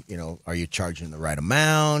thing. Are you charging the right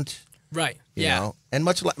amount? Right. You Yeah. know? And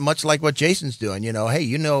much like what Jason's doing, hey,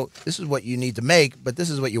 this is what you need to make, but this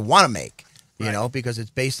is what you want to make, because it's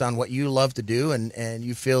based on what you love to do, and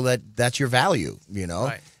you feel that that's your value,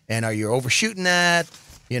 Right. And are you overshooting that?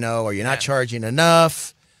 Are you not charging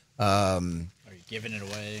enough? Are you giving it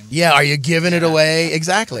away? Yeah, are you giving it away?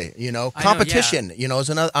 Exactly. Competition, yeah. Is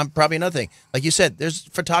probably another thing. Like you said, there's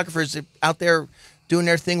photographers out there doing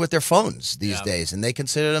their thing with their phones these days, and they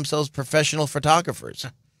consider themselves professional photographers.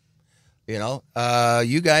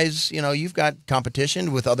 You guys, you've got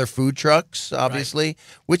competition with other food trucks, obviously,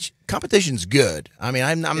 which competition's good.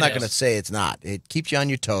 I'm not going to say it's not. It keeps you on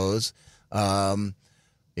your toes.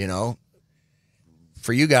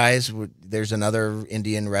 For you guys, there's another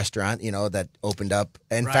Indian restaurant, that opened up.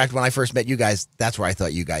 In fact, when I first met you guys, that's where I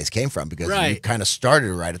thought you guys came from, because you kind of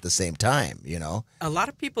started right at the same time, A lot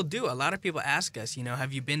of people do. A lot of people ask us,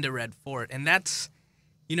 have you been to Red Fort? And that's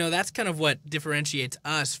kind of what differentiates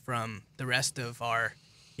us from the rest of our,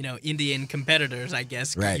 Indian competitors, I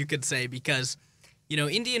guess you could say, because,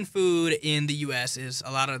 Indian food in the U.S. is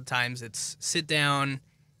a lot of the times it's sit down,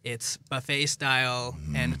 it's buffet style,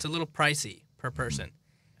 and it's a little pricey per person.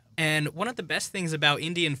 And one of the best things about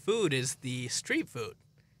Indian food is the street food,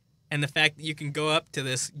 and the fact that you can go up to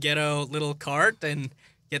this ghetto little cart and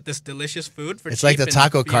get this delicious food for It's cheap like the and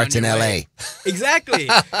taco be carts on in your L.A. way. Exactly.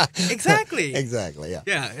 Exactly. Exactly, yeah.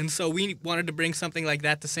 Yeah, and so we wanted to bring something like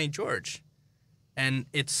that to St. George, and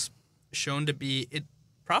it's shown to be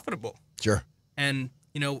profitable. Sure. And,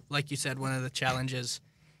 like you said, one of the challenges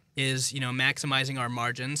is, maximizing our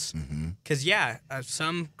margins. Because,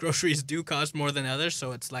 some groceries do cost more than others,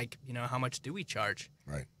 so it's like, how much do we charge?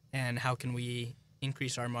 Right. And how can we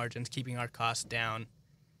increase our margins, keeping our costs down?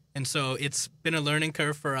 And so it's been a learning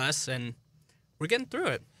curve for us, and we're getting through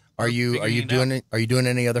it. Are you doing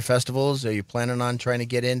any other festivals? Are you planning on trying to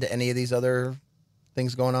get into any of these other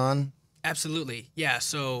things going on? Absolutely. Yeah.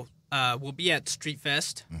 So we'll be at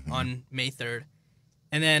Streetfest on May 3rd.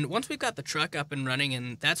 And then once we've got the truck up and running,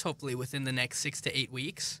 and that's hopefully within the next 6 to 8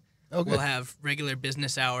 weeks, we'll have regular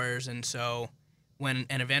business hours. And so when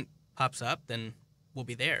an event pops up, then we'll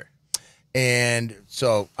be there. And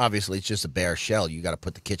so obviously it's just a bare shell. You got to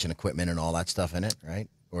put the kitchen equipment and all that stuff in it, right?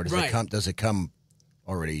 Or does it come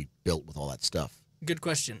already built with all that stuff? Good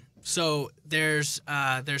question. So there's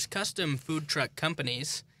custom food truck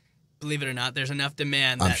companies. Believe it or not, there's enough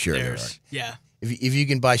demand. I'm sure there are. Yeah. If you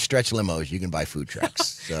can buy stretch limos, you can buy food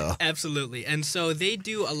trucks. So Absolutely. And so they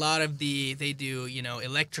do a lot of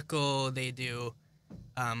electrical, they do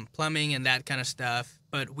plumbing and that kind of stuff.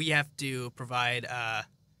 But we have to provide,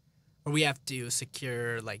 or we have to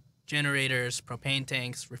secure like generators, propane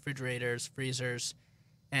tanks, refrigerators, freezers,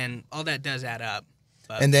 and all that does add up.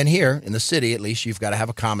 But, and then here in the city, at least, you've got to have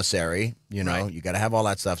a commissary. You got to have all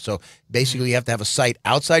that stuff. So basically, you have to have a site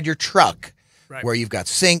outside your truck where you've got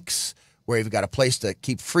sinks, where you've got a place to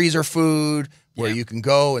keep freezer food, where you can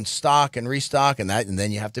go and stock and restock, and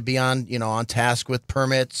then you have to be on task with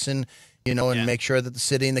permits and make sure that the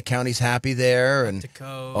city and the county's happy there. And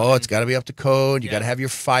it's got to be up to code. You got to have your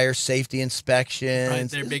fire safety inspections. Right,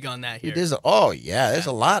 they're big on that here. There's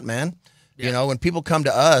a lot, man. Yeah. When people come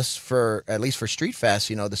to us at least for Street Fest,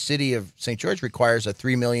 the city of St. George requires a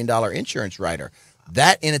 $3 million insurance rider.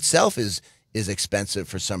 That in itself is expensive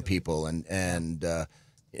for some people,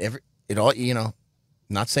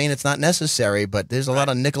 not saying it's not necessary, but there's a lot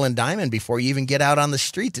of nickel and diamond before you even get out on the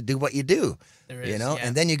street to do what you do. There is,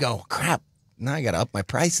 and then you go, crap, now I got to up my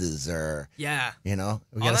prices, or we got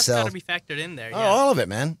to sell. Got to be factored in there. Oh, all of it,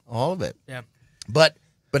 man, all of it. Yeah, but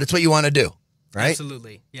it's what you want to do, right?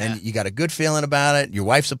 Absolutely. Yeah, and you got a good feeling about it. Your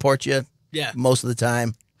wife supports you. Yeah, most of the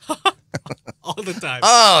time. All the time.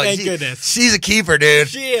 Oh, thank goodness. She's a keeper, dude.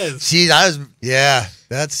 She is.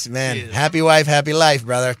 That's, man, happy wife, happy life,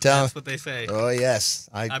 brother. That's what they say. Oh, yes.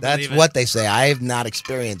 That's what they say. I have not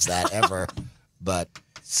experienced that ever, but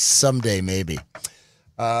someday maybe.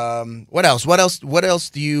 What else? What else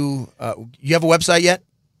do you have a website yet?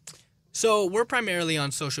 So we're primarily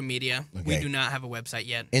on social media. Okay. We do not have a website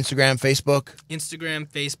yet. Instagram, Facebook? Instagram,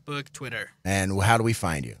 Facebook, Twitter. And how do we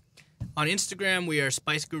find you? On Instagram, we are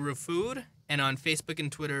Spice Guru Food, and on Facebook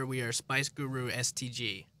and Twitter, we are Spice Guru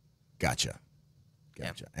STG. Gotcha.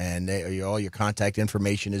 And all your contact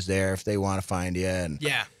information is there if they want to find you.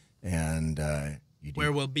 And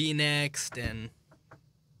where we'll be next, and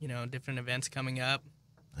different events coming up.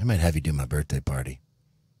 I might have you do my birthday party.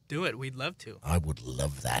 Do it. We'd love to. I would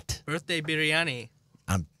love that. Birthday biryani.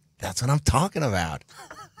 That's what I'm talking about.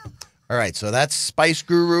 All right, so that's Spice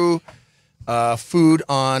Guru Food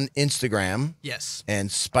on Instagram. Yes.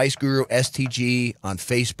 And Spice Guru STG on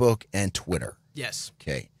Facebook and Twitter. Yes.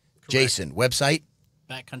 Okay. Correct. Jason, website?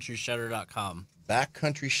 Backcountryshutter.com.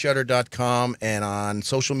 Backcountryshutter.com. And on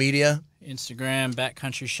social media? Instagram,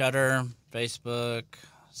 Backcountryshutter. Facebook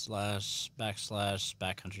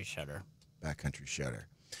 /backcountry-shutter. Backcountry-shutter.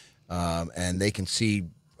 And they can see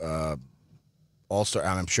also,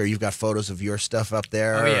 I'm sure you've got photos of your stuff up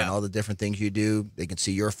there and all the different things you do. They can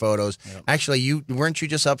see your photos. Yep. Actually, weren't you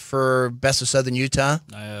just up for Best of Southern Utah?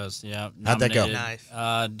 I was, yeah. How'd that go? Nice.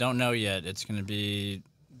 Don't know yet. It's going to be,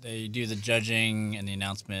 they do the judging and the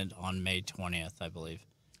announcement on May 20th, I believe.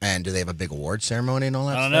 And do they have a big award ceremony and all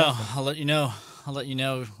that stuff? I don't know. I'll let you know. I'll let you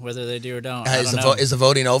know whether they do or don't. Is the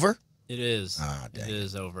voting over? It is. Oh, dang. It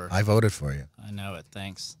is over. I voted for you. I know it.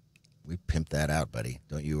 Thanks. We pimped that out, buddy.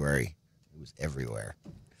 Don't you worry. It was everywhere.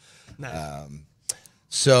 Nice.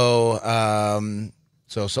 So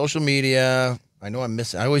social media. I know I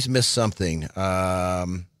always miss something.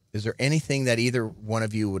 Is there anything that either one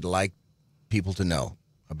of you would like people to know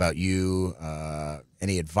about you?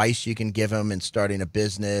 Any advice you can give them in starting a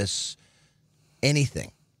business?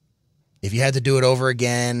 Anything. If you had to do it over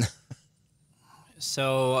again.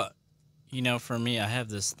 So, for me, I have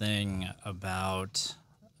this thing about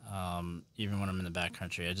even when I'm in the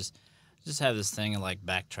backcountry, I just have this thing of like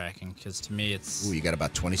backtracking, because to me it's... Ooh, you got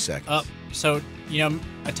about 20 seconds. So,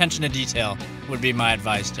 attention to detail would be my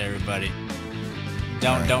advice to everybody.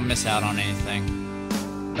 Don't miss out on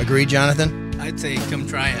anything. Agree, Jonathan? I'd say come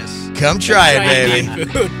try us. Come try it, baby.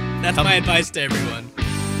 That's my advice to everyone.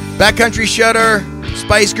 Backcountry Shutter,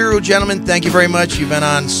 Spice Guru, gentlemen, thank you very much. You've been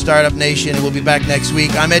on Startup Nation, and we'll be back next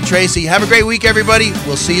week. I'm Ed Tracey. Have a great week, everybody.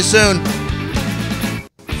 We'll see you soon.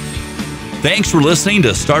 Thanks for listening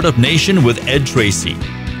to Startup Nation with Ed Tracey.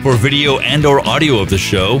 For video and or audio of the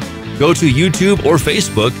show, go to YouTube or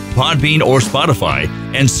Facebook, Podbean or Spotify,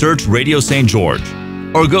 and search Radio St. George.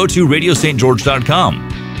 Or go to radiostgeorge.com.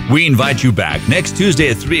 We invite you back next Tuesday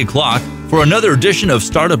at 3 o'clock for another edition of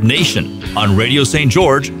Startup Nation on Radio St.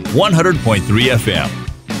 George 100.3 FM.